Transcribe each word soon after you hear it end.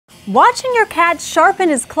Watching your cat sharpen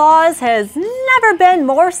his claws has never been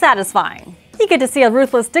more satisfying. You get to see a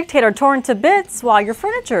ruthless dictator torn to bits while your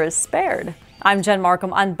furniture is spared. I'm Jen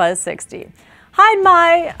Markham on Buzz 60. Hide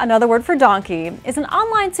My, another word for donkey, is an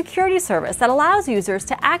online security service that allows users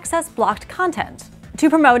to access blocked content. To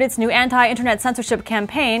promote its new anti-internet censorship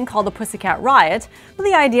campaign called the Pussycat Riot, with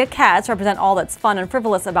the idea cats represent all that's fun and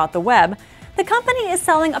frivolous about the web, the company is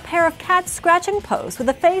selling a pair of cat scratching posts with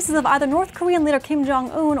the faces of either North Korean leader Kim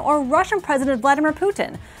Jong-un or Russian President Vladimir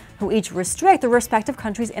Putin, who each restrict the respective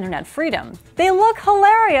countries' internet freedom. They look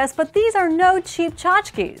hilarious, but these are no cheap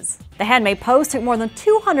tchotchkes. The handmade post took more than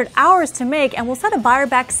 200 hours to make and will set a buyer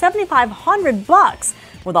back $7,500,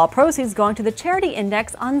 with all proceeds going to the charity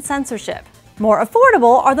Index on Censorship. More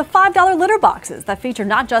affordable are the $5 litter boxes that feature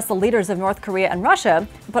not just the leaders of North Korea and Russia,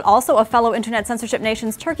 but also of fellow internet censorship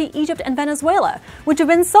nations Turkey, Egypt, and Venezuela, which have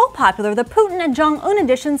been so popular the Putin and Jong-un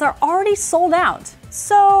editions are already sold out.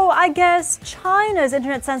 So I guess China's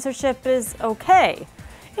internet censorship is okay.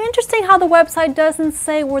 Interesting how the website doesn't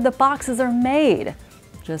say where the boxes are made.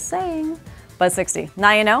 Just saying. Buzz 60.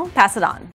 Now you know, pass it on.